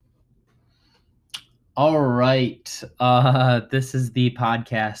All right. This is the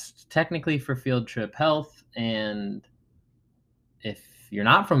podcast technically for Field Trip Health. And if you're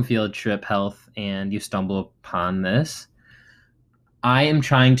not from Field Trip Health and you stumble upon this, I am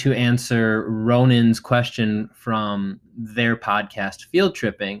trying to answer Ronan's question from their podcast, Field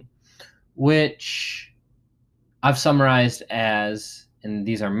Tripping, which I've summarized as, and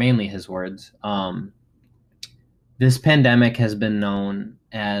these are mainly his words, this pandemic has been known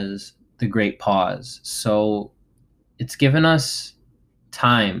as the Great Pause. So it's given us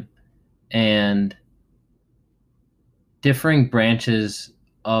time and differing branches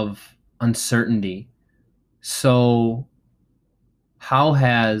of uncertainty. So, how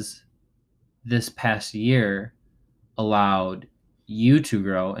has this past year allowed you to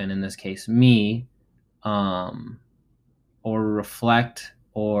grow, and in this case, me, um, or reflect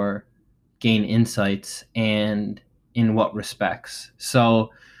or gain insights, and in what respects?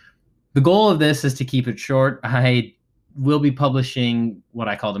 So, the goal of this is to keep it short. I will be publishing what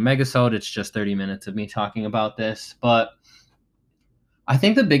I call the megasode. It's just 30 minutes of me talking about this, but I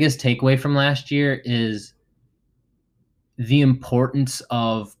think the biggest takeaway from last year is the importance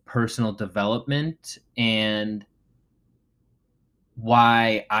of personal development and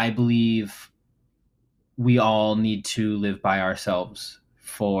why I believe we all need to live by ourselves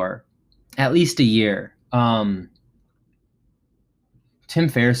for at least a year. Tim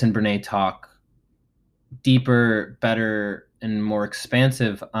Ferriss and Brene talk deeper, better, and more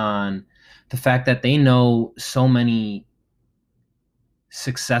expansive on the fact that they know so many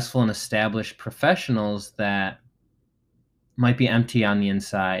successful and established professionals that might be empty on the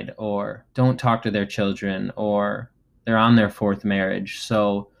inside or don't talk to their children or they're on their fourth marriage.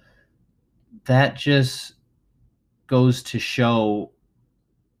 So that just goes to show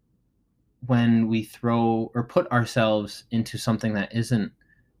when we throw or put ourselves into something that isn't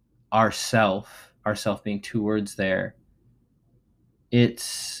ourself being two words there,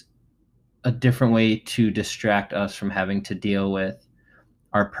 it's a different way to distract us from having to deal with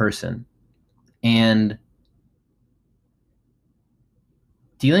our person. And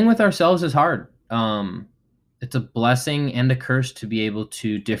dealing with ourselves is hard. It's a blessing and a curse to be able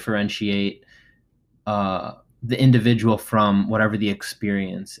to differentiate the individual from whatever the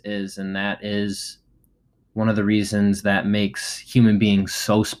experience is. And that is one of the reasons that makes human beings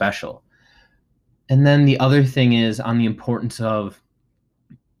so special. And then the other thing is on the importance of,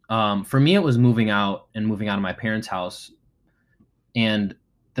 for me, it was moving out and moving out of my parents' house. And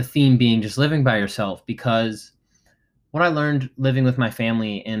the theme being just living by yourself, because what I learned living with my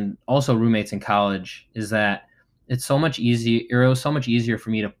family and also roommates in college is that it's so much easier, or it was so much easier for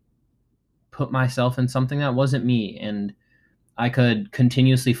me to put myself in something that wasn't me. And I could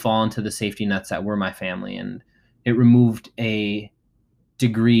continuously fall into the safety nets that were my family. And it removed a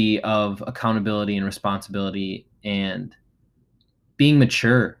degree of accountability and responsibility and being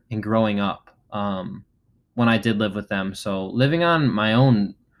mature and growing up when I did live with them. So living on my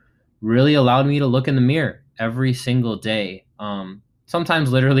own really allowed me to look in the mirror every single day.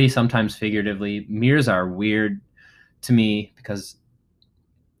 Sometimes literally, sometimes figuratively. Mirrors are weird to me because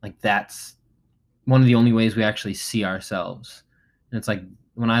like that's one of the only ways we actually see ourselves. And it's like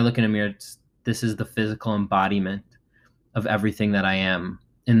when I look in a mirror, this is the physical embodiment of everything that I am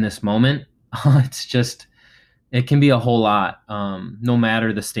in this moment. It's just it can be a whole lot, no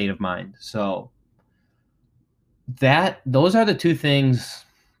matter the state of mind. So that those are the two things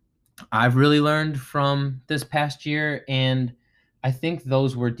I've really learned from this past year, and I think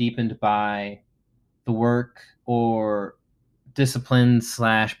those were deepened by the work or disciplines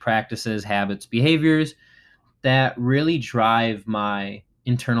slash practices, habits, behaviors that really drive my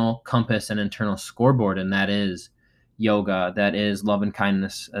internal compass and internal scoreboard, and that is yoga, that is love and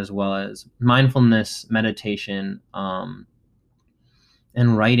kindness, as well as mindfulness, meditation, and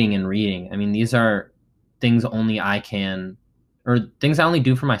writing and reading. I mean, these are things only I can, or things I only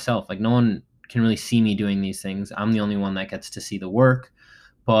do for myself. Like, no one can really see me doing these things. I'm the only one that gets to see the work,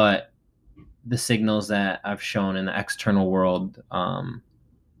 but the signals that I've shown in the external world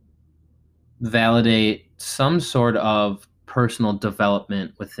validate some sort of personal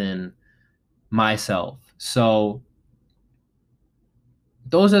development within myself. So,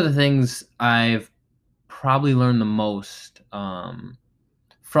 those are the things I've probably learned the most from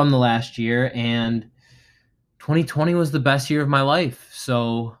the last year. And 2020 was the best year of my life.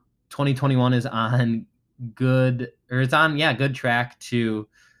 So 2021 is on good, or it's on, yeah, good track to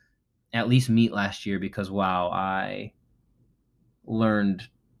at least meet last year because wow, I learned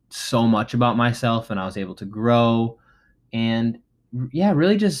so much about myself and I was able to grow and yeah,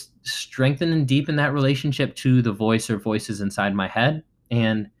 really just strengthen and deepen that relationship to the voice or voices inside my head.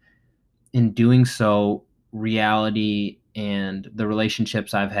 And in doing so, reality and the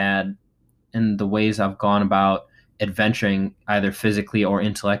relationships I've had and the ways I've gone about adventuring, either physically or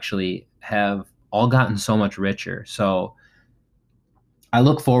intellectually, have all gotten so much richer. So I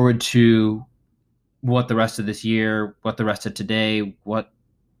look forward to what the rest of this year, what the rest of today, what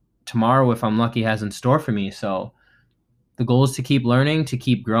tomorrow, if I'm lucky, has in store for me. So the goal is to keep learning, to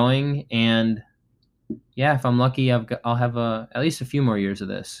keep growing, and yeah, if I'm lucky, I'll have at least a few more years of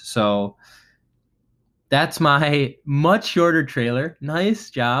this. So that's my much shorter trailer. Nice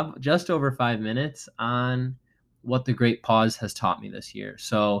job, just over 5 minutes on what the Great Pause has taught me this year.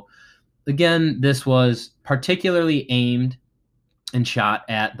 So again, this was particularly aimed and shot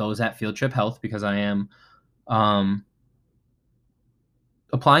at those at Field Trip Health because I am um,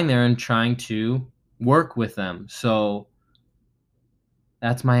 applying there and trying to work with them. So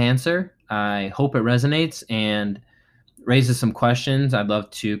that's my answer. I hope it resonates and raises some questions. I'd love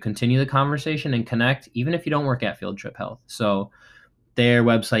to continue the conversation and connect, even if you don't work at Field Trip Health. So their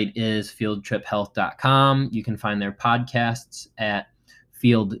website is fieldtriphealth.com. You can find their podcasts at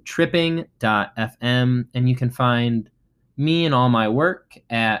fieldtripping.fm, and you can find me and all my work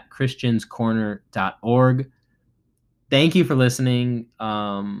at christianscorner.org. Thank you for listening.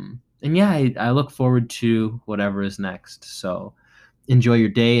 And yeah, I look forward to whatever is next. So enjoy your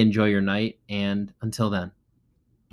day, enjoy your night, and until then.